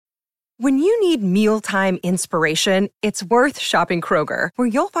When you need mealtime inspiration, it's worth shopping Kroger, where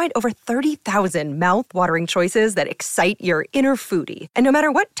you'll find over 30,000 mouth-watering choices that excite your inner foodie. And no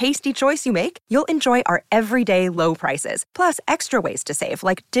matter what tasty choice you make, you'll enjoy our everyday low prices, plus extra ways to save,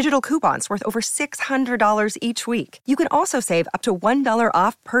 like digital coupons worth over $600 each week. You can also save up to $1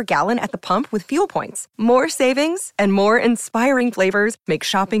 off per gallon at the pump with fuel points. More savings and more inspiring flavors make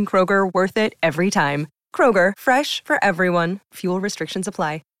shopping Kroger worth it every time. Kroger, fresh for everyone. Fuel restrictions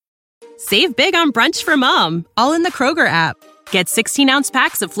apply. Save big on brunch for mom, all in the Kroger app. Get 16-ounce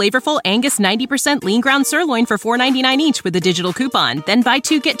packs of flavorful Angus 90% lean ground sirloin for $4.99 each with a digital coupon. Then buy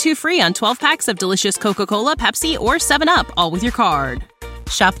 2, get 2 free on 12 packs of delicious Coca-Cola, Pepsi, or 7-Up, all with your card.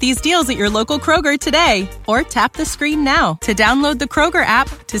 Shop these deals at your local Kroger today, or tap the screen now to download the Kroger app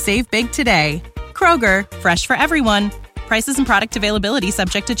to save big today. Kroger, fresh for everyone. Prices and product availability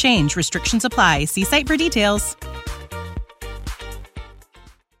subject to change. Restrictions apply. See site for details.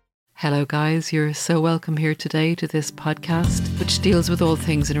 Hello guys, you're so welcome here today to this podcast, which deals with all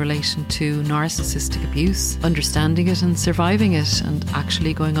things in relation to narcissistic abuse, understanding it and surviving it, and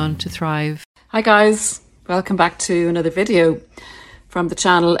actually going on to thrive. Hi guys, welcome back to another video from the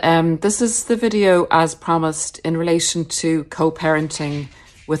channel. This is the video, as promised, in relation to co-parenting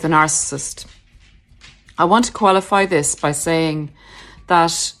with a narcissist. I want to qualify this by saying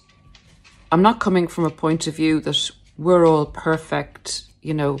that I'm not coming from a point of view that we're all perfect,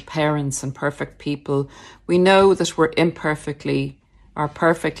 parents and perfect people. We know that we're perfectly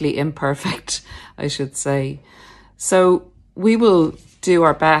imperfect, I should say. So we will do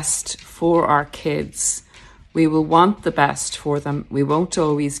our best for our kids. We will want the best for them. We won't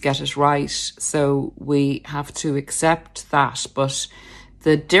always get it right, so we have to accept that. But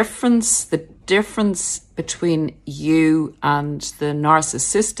the difference between you and the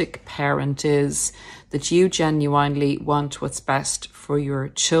narcissistic parent is that you genuinely want what's best for your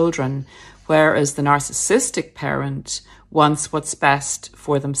children, whereas the narcissistic parent wants what's best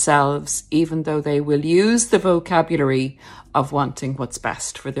for themselves, even though they will use the vocabulary of wanting what's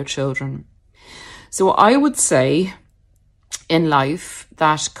best for their children. So I would say in life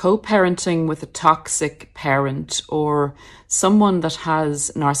that co-parenting with a toxic parent or someone that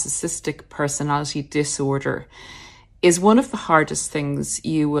has narcissistic personality disorder is one of the hardest things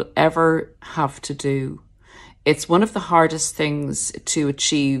you will ever have to do. It's one of the hardest things to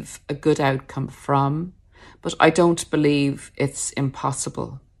achieve a good outcome from, but I don't believe it's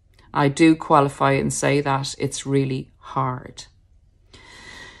impossible. I do qualify and say that it's really hard.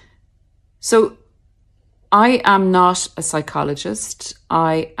 So I am not a psychologist.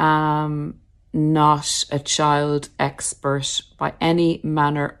 I am not a child expert by any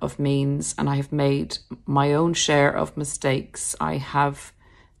manner of means, and I have made my own share of mistakes. I have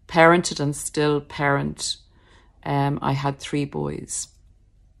parented and still parent. I had 3 boys.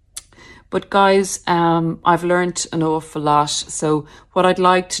 But guys, I've learned an awful lot. So what I'd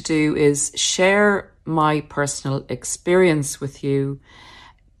like to do is share my personal experience with you,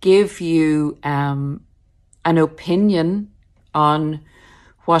 give you an opinion on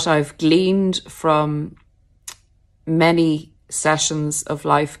what I've gleaned from many sessions of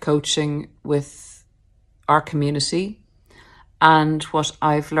life coaching with our community, and what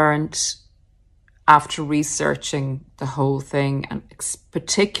I've learned after researching the whole thing, and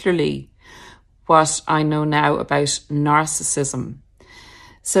particularly what I know now about narcissism.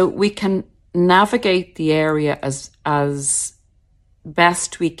 So we can navigate the area as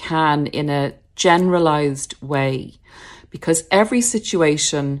best we can in a generalized way, because every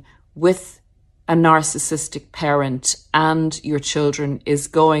situation with a narcissistic parent and your children is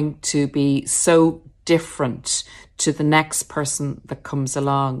going to be so different to the next person that comes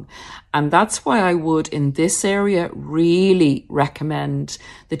along. And that's why I would, in this area, really recommend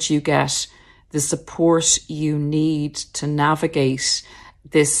that you get the support you need to navigate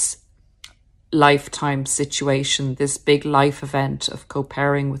this lifetime situation, this big life event of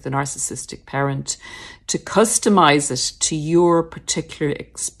co-parenting with a narcissistic parent, to customize it to your particular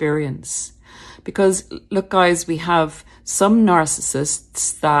experience. Because look guys, we have some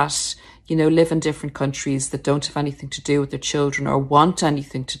narcissists that, live in different countries that don't have anything to do with their children or want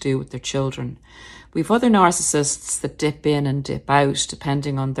anything to do with their children. We've other narcissists that dip in and dip out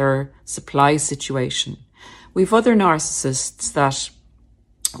depending on their supply situation. We've other narcissists that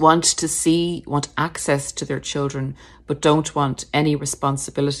want access to their children, but don't want any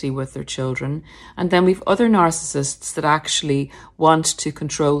responsibility with their children. And then we've other narcissists that actually want to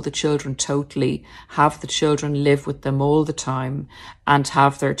control the children totally, have the children live with them all the time, and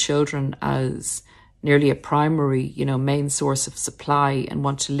have their children as nearly a primary, main source of supply, and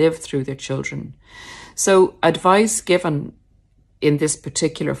want to live through their children. So advice given in this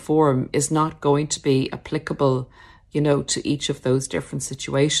particular form is not going to be applicable, to each of those different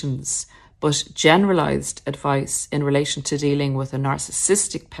situations. But generalized advice in relation to dealing with a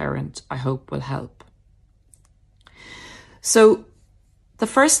narcissistic parent, I hope will help. So the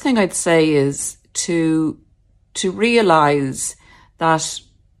first thing I'd say is to realize that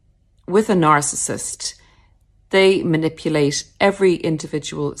with a narcissist, they manipulate every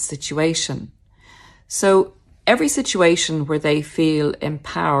individual situation. So every situation where they feel in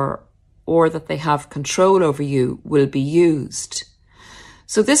power or that they have control over you will be used.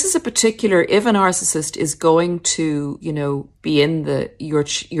 So this is a particular, if a narcissist is going to, be in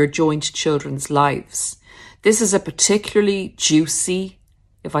your joint children's lives, this is a particularly juicy,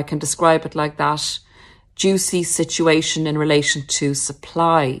 if I can describe it like that, juicy situation in relation to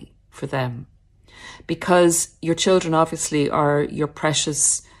supply for them. Because your children obviously are your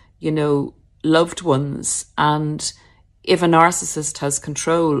precious, loved ones. And if a narcissist has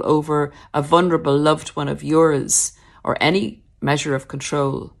control over a vulnerable loved one of yours or any measure of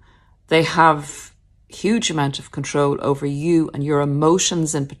control, they have huge amount of control over you and your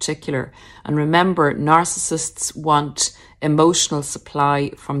emotions in particular. And remember, narcissists want emotional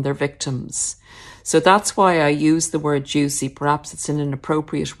supply from their victims. So that's why I use the word juicy. Perhaps it's an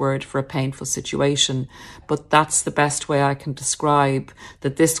inappropriate word for a painful situation, but that's the best way I can describe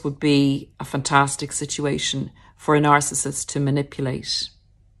that this would be a fantastic situation for a narcissist to manipulate.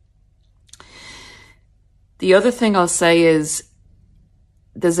 The other thing I'll say is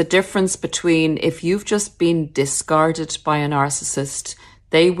there's a difference between if you've just been discarded by a narcissist,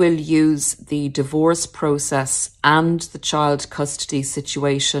 they will use the divorce process and the child custody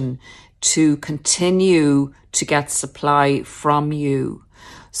situation to continue to get supply from you.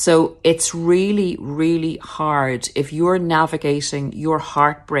 So it's really, really hard if you're navigating your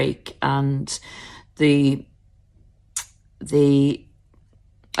heartbreak and the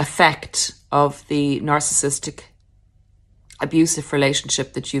effect of the narcissistic abusive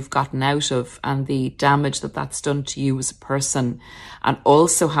relationship that you've gotten out of and the damage that that's done to you as a person, and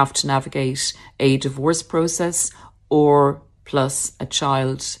also have to navigate a divorce process or plus a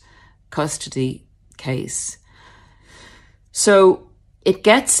child custody case. So it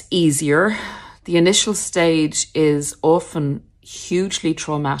gets easier. The initial stage is often hugely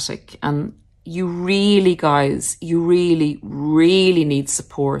traumatic, and you really, guys, you really, really need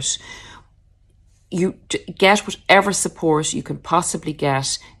support. You get whatever support you can possibly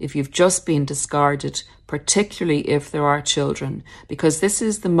get if you've just been discarded, particularly if there are children, because this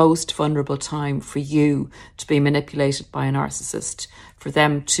is the most vulnerable time for you to be manipulated by a narcissist, for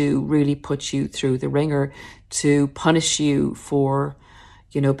them to really put you through the ringer, to punish you for,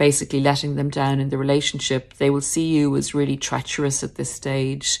 basically letting them down in the relationship. They will see you as really treacherous at this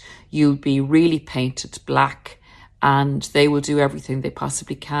stage. You'll be really painted black, and they will do everything they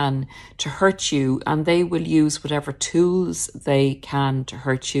possibly can to hurt you, and they will use whatever tools they can to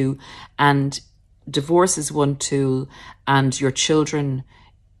hurt you. And divorce is one tool, and your children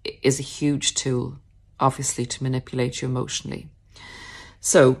is a huge tool, obviously, to manipulate you emotionally.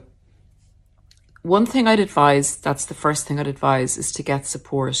 So one thing I'd advise, that's the first thing I'd advise, is to get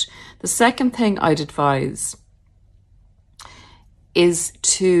support. The second thing I'd advise is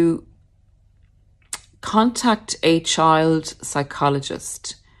to contact a child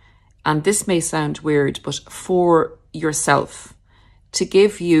psychologist. And this may sound weird, but for yourself, to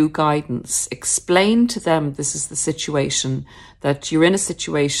give you guidance. Explain to them this is the situation, that you're in a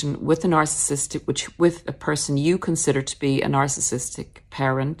situation with a narcissistic, with a person you consider to be a narcissistic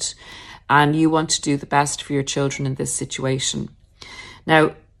parent, and you want to do the best for your children in this situation.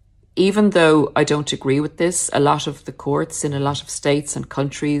 Now, even though I don't agree with this, a lot of the courts in a lot of states and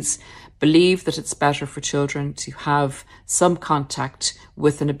countries believe that it's better for children to have some contact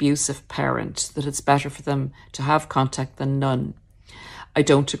with an abusive parent, that it's better for them to have contact than none. I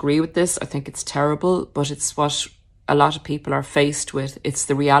don't agree with this. I think it's terrible, but it's what a lot of people are faced with. It's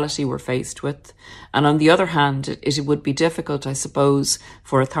the reality we're faced with. And on the other hand, it would be difficult, I suppose,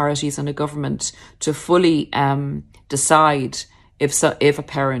 for authorities and a government to fully decide if a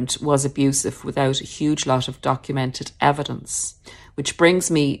parent was abusive without a huge lot of documented evidence. Which brings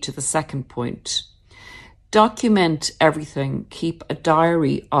me to the second point. Document everything. Keep a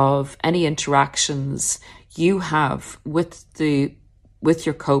diary of any interactions you have with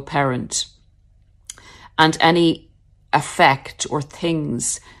your co-parent and any effect or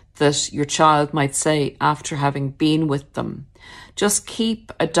things that your child might say after having been with them. Just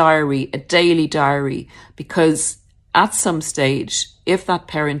keep a diary, a daily diary, because at some stage, if that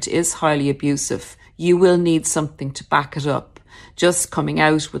parent is highly abusive, you will need something to back it up. Just coming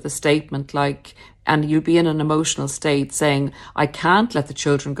out with a statement like, and you'll be in an emotional state saying, I can't let the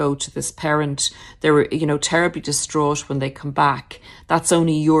children go to this parent. They're, terribly distraught when they come back. That's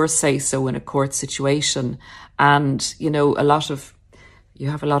only your say-so in a court situation. And, you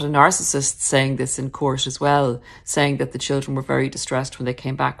have a lot of narcissists saying this in court as well, saying that the children were very distressed when they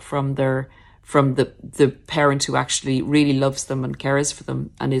came back from the parent who actually really loves them and cares for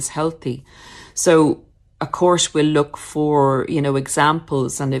them and is healthy. So a court will look for,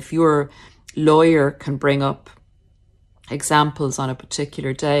 examples. And if your lawyer can bring up examples on a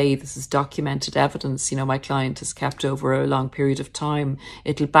particular day, this is documented evidence, my client has kept over a long period of time,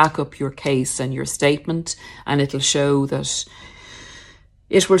 it'll back up your case and your statement, and it will show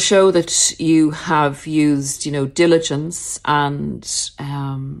that you have used, diligence and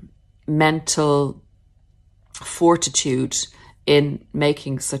mental fortitude in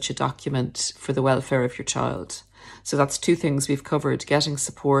making such a document for the welfare of your child. So that's two things we've covered: getting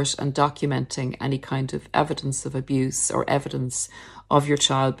support and documenting any kind of evidence of abuse or evidence of your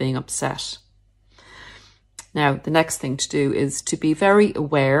child being upset. Now, the next thing to do is to be very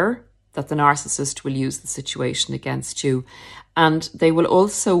aware that the narcissist will use the situation against you, and they will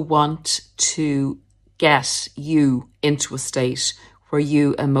also want to get you into a state where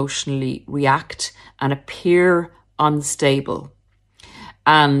you emotionally react and appear unstable.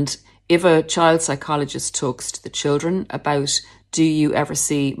 And if a child psychologist talks to the children about, do you ever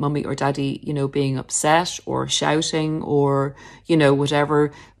see mummy or daddy, being upset or shouting or,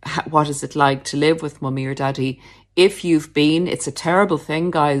 whatever, what is it like to live with mummy or daddy? If you've been, it's a terrible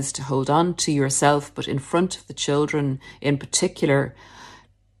thing, guys, to hold on to yourself, but in front of the children in particular,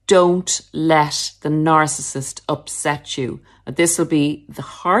 don't let the narcissist upset you. This will be the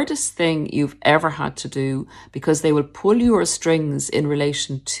hardest thing you've ever had to do, because they will pull your strings in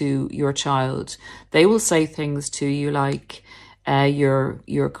relation to your child. They will say things to you like,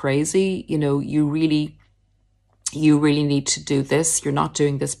 you're crazy, you really need to do this. You're not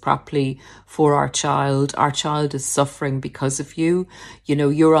doing this properly for our child. Our child is suffering because of you.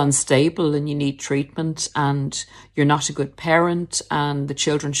 You're unstable and you need treatment, and you're not a good parent, and the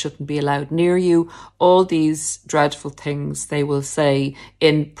children shouldn't be allowed near you. All these dreadful things they will say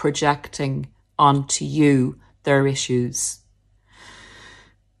in projecting onto you their issues.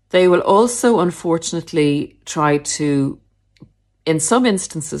 They will also, unfortunately, try to, in some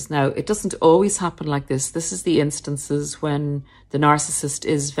instances now, it doesn't always happen like this. This is the instances when the narcissist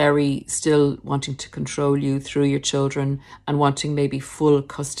is very still wanting to control you through your children and wanting maybe full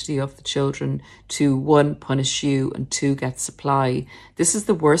custody of the children to, one, punish you, and two, get supply. This is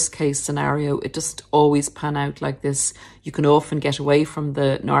the worst case scenario. It doesn't always pan out like this. You can often get away from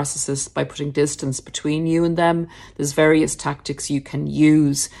the narcissist by putting distance between you and them. There's various tactics you can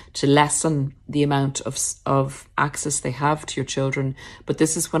use to lessen the amount of access they have to your children. But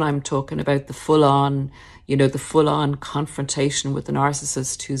this is when I'm talking about the full-on, the full-on confrontation with the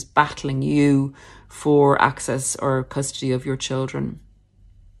narcissist who's battling you for access or custody of your children.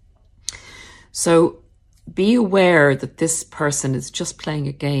 So be aware that this person is just playing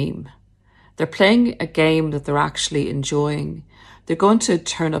a game. They're playing a game that they're actually enjoying. They're going to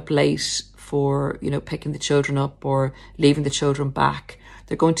turn up late for, picking the children up or leaving the children back.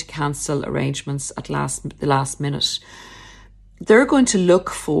 They're going to cancel arrangements at the last minute. They're going to look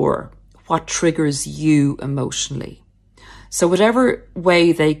for what triggers you emotionally. So whatever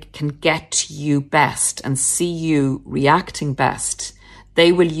way they can get to you best and see you reacting best,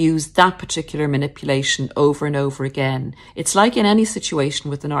 they will use that particular manipulation over and over again. It's like in any situation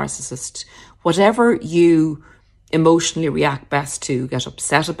with a narcissist. Whatever you emotionally react best to, get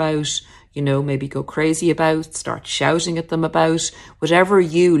upset about, maybe go crazy about, start shouting at them about, whatever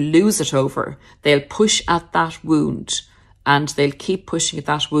you lose it over, they'll push at that wound, and they'll keep pushing at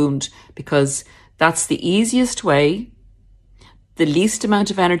that wound because that's the easiest way, the least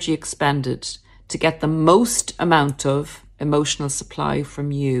amount of energy expended to get the most amount of emotional supply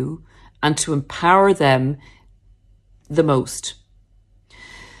from you and to empower them the most.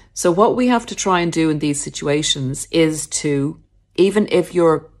 So what we have to try and do in these situations is to, even if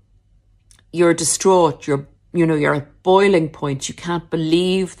you're distraught, you're at boiling point, you can't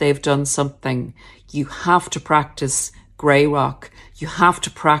believe they've done something, you have to practice grey rock. You have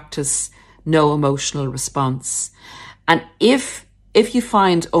to practice no emotional response. And if you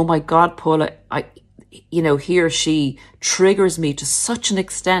find, oh my God, Paula, he or she triggers me to such an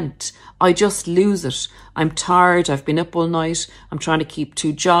extent, I just lose it. I'm tired. I've been up all night. I'm trying to keep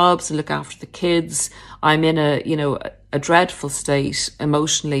 2 jobs and look after the kids. I'm in a dreadful state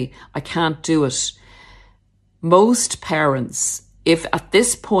emotionally. I can't do it. Most parents, if at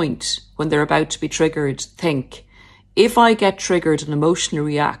this point when they're about to be triggered, think, if I get triggered and emotionally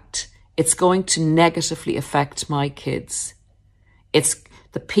react, it's going to negatively affect my kids. It's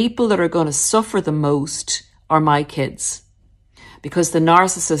the people that are going to suffer the most are my kids, because the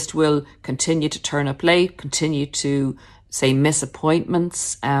narcissist will continue to turn up late, continue to say miss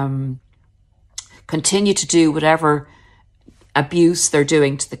appointments, continue to do whatever abuse they're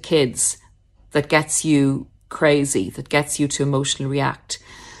doing to the kids that gets you crazy, that gets you to emotionally react.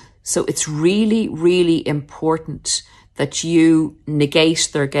 So it's really, really important that you negate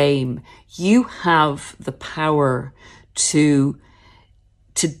their game. You have the power to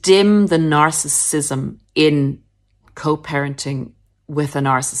dim the narcissism in co-parenting with a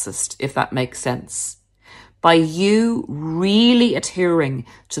narcissist, if that makes sense. By you really adhering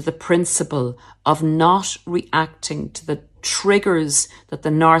to the principle of not reacting to the triggers that the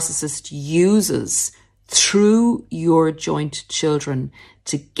narcissist uses through your joint children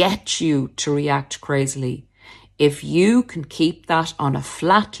to get you to react crazily. If you can keep that on a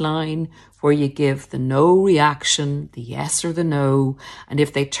flat line where you give the no reaction, the yes or the no, and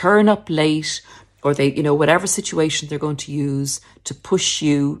if they turn up late or they, whatever situation they're going to use to push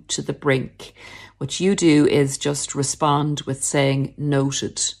you to the brink, what you do is just respond with saying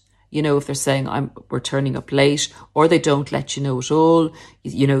noted. If they're saying we're turning up late, or they don't let you know at all,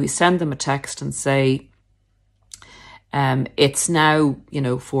 you send them a text and say, it's now,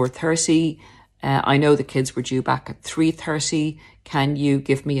 4:30. I know the kids were due back at 3:30. Can you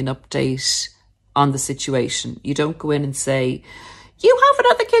give me an update on the situation? You don't go in and say, you haven't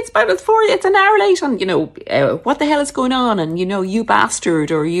had the kids by before, it's an hour late, and, what the hell is going on? And, you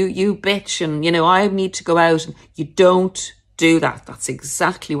bastard, or you bitch, and, I need to go out. You don't do that. That's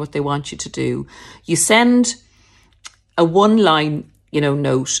exactly what they want you to do. You send a one-line,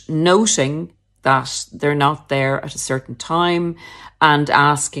 note noting that they're not there at a certain time and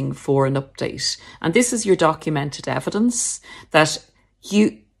asking for an update. And this is your documented evidence that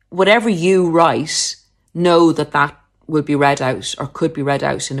whatever you write, know that will be read out or could be read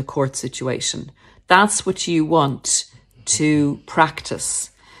out in a court situation. That's what you want to practice.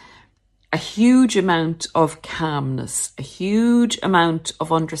 A huge amount of calmness, a huge amount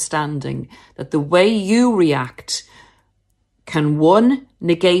of understanding that the way you react can, one,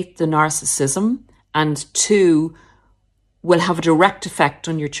 negate the narcissism, and two, will have a direct effect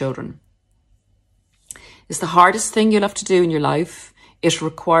on your children. It's the hardest thing you'll have to do in your life. It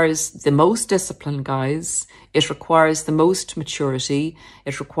requires the most discipline, guys. It requires the most maturity.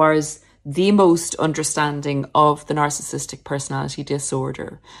 It requires the most understanding of the narcissistic personality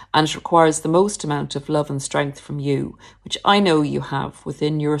disorder. And it requires the most amount of love and strength from you, which I know you have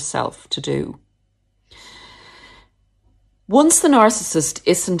within yourself to do. Once the narcissist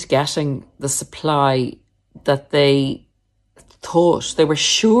isn't getting the supply that they thought, they were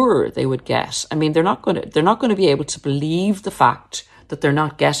sure they would get, they're not going to be able to believe the fact that they're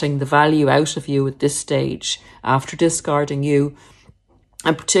not getting the value out of you at this stage after discarding you,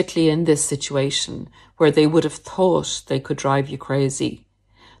 and particularly in this situation where they would have thought they could drive you crazy.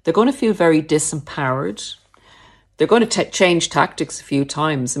 They're going to feel very disempowered. They're going to change tactics a few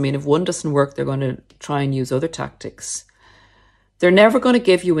times. If one doesn't work, they're going to try and use other tactics. They're never going to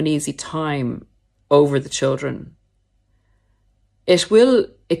give you an easy time over the children.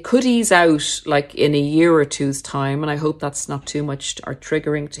 It could ease out like in a year or two's time, and I hope that's not too much or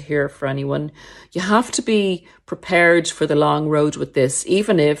triggering to hear for anyone. You have to be prepared for the long road with this,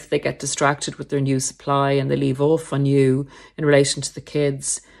 even if they get distracted with their new supply and they leave off on you in relation to the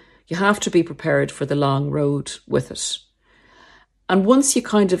kids. You have to be prepared for the long road with it. And once you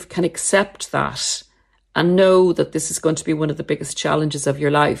kind of can accept that and know that this is going to be one of the biggest challenges of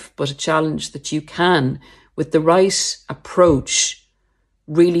your life, but a challenge that you can, with the right approach,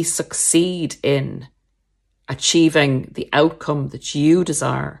 really succeed in achieving the outcome that you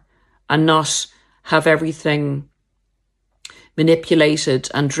desire and not have everything manipulated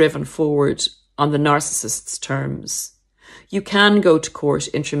and driven forward on the narcissist's terms. You can go to court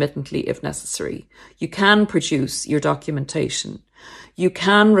intermittently if necessary. You can produce your documentation. You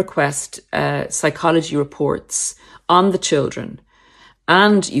can request psychology reports on the children,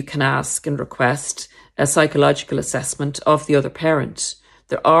 and you can ask and request a psychological assessment of the other parent.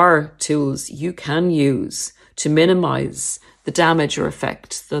 There are tools you can use to minimize the damage or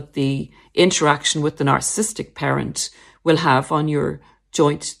effect that the interaction with the narcissistic parent will have on your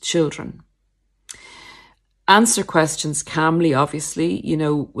joint children. Answer questions calmly, obviously,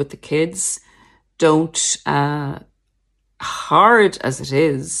 with the kids. Don't, hard as it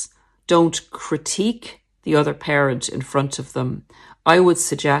is, don't critique the other parent in front of them. I would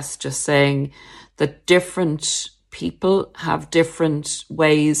suggest just saying that different people have different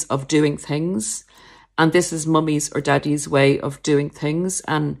ways of doing things, and this is mummy's or daddy's way of doing things,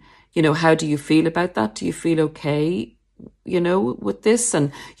 and how do you feel about that? Do you feel okay, with this?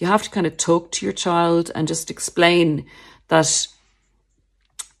 And you have to kind of talk to your child and just explain that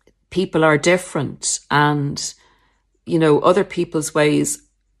people are different and, other people's ways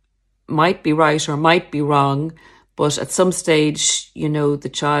might be right or might be wrong. But at some stage,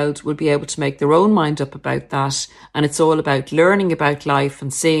 the child will be able to make their own mind up about that. And it's all about learning about life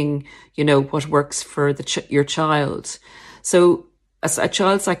and seeing, what works for your child. So as a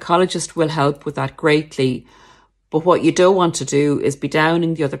child psychologist will help with that greatly. But what you don't want to do is be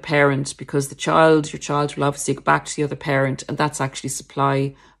downing the other parent, because your child will obviously go back to the other parent, and that's actually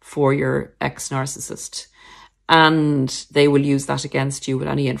supply for your ex-narcissist. And they will use that against you with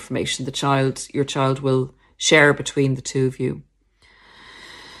any information your child will share between the two of you.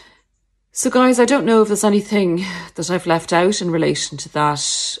 So guys, I don't know if there's anything that I've left out in relation to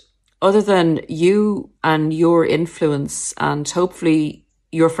that, other than you and your influence, and hopefully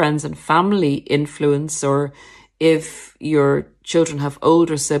your friends and family influence, or if your children have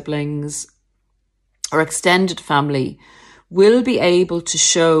older siblings or extended family, will be able to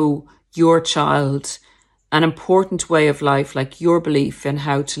show your child an important way of life, like your belief in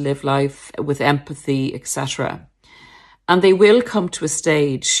how to live life with empathy, etc. And they will come to a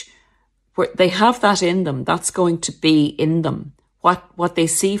stage where they have that in them. That's going to be in them. What they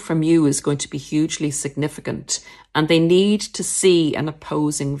see from you is going to be hugely significant, and they need to see an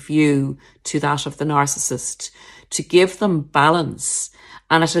opposing view to that of the narcissist to give them balance.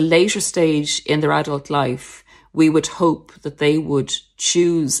 And at a later stage in their adult life, we would hope that they would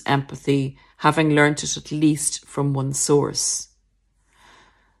choose empathy, having learnt it at least from one source.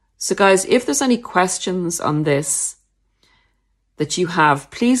 So guys, if there's any questions on this that you have,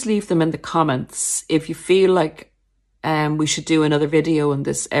 please leave them in the comments. If you feel like we should do another video in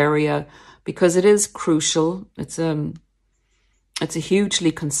this area, because it is crucial. It's a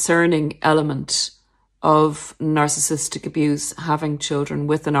hugely concerning element of narcissistic abuse, having children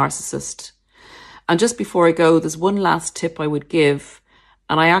with a narcissist. And just before I go, there's one last tip I would give.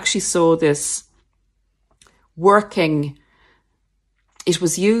 And I actually saw this working. It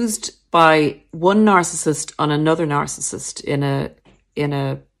was used by one narcissist on another narcissist in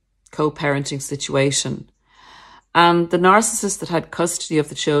a co-parenting situation. And the narcissist that had custody of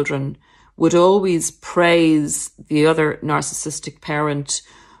the children would always praise the other narcissistic parent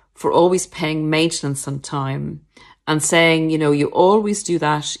for always paying maintenance on time and saying, you always do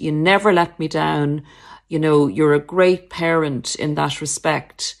that. You never let me down. You're a great parent in that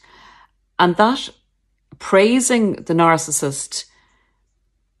respect. And that praising the narcissist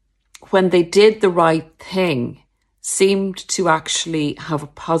when they did the right thing seemed to actually have a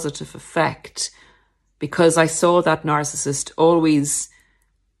positive effect, because I saw that narcissist always.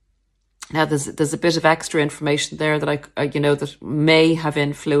 Now there's a bit of extra information there that I that may have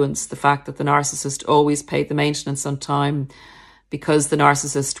influenced the fact that the narcissist always paid the maintenance on time, because the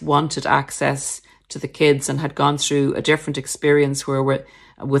narcissist wanted access to the kids and had gone through a different experience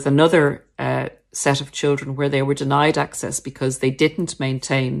with another set of children where they were denied access because they didn't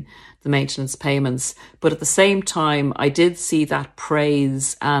maintain the maintenance payments. But at the same time, I did see that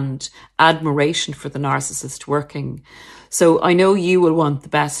praise and admiration for the narcissist working. So I know you will want the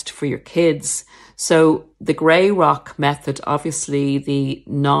best for your kids. So the grey rock method, obviously the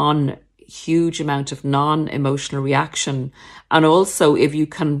huge amount of non-emotional reaction. And also if you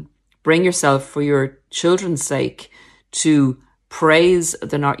can bring yourself, for your children's sake, to praise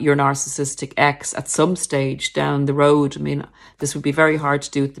your narcissistic ex at some stage down the road. I mean, this would be very hard to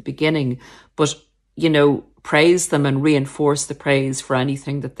do at the beginning, but, praise them and reinforce the praise for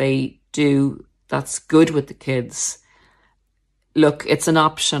anything that they do that's good with the kids. Look, it's an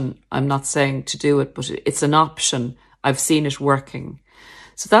option. I'm not saying to do it, but it's an option. I've seen it working.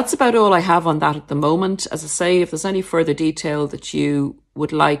 So that's about all I have on that at the moment. As I say, if there's any further detail that you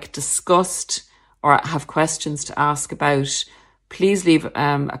would like discussed or have questions to ask about, please leave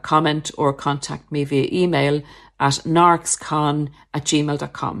a comment or contact me via email at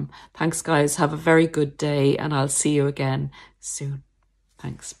narcscon@gmail.com. Thanks, guys. Have a very good day, and I'll see you again soon.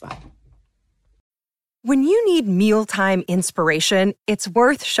 Thanks. Bye. When you need mealtime inspiration, it's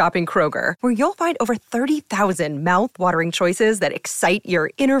worth shopping Kroger, where you'll find over 30,000 mouth-watering choices that excite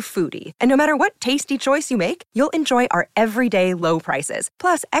your inner foodie. And no matter what tasty choice you make, you'll enjoy our everyday low prices,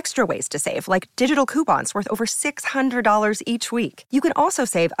 plus extra ways to save, like digital coupons worth over $600 each week. You can also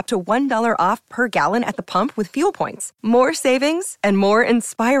save up to $1 off per gallon at the pump with fuel points. More savings and more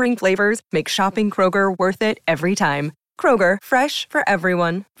inspiring flavors make shopping Kroger worth it every time. Kroger, fresh for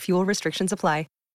everyone. Fuel restrictions apply.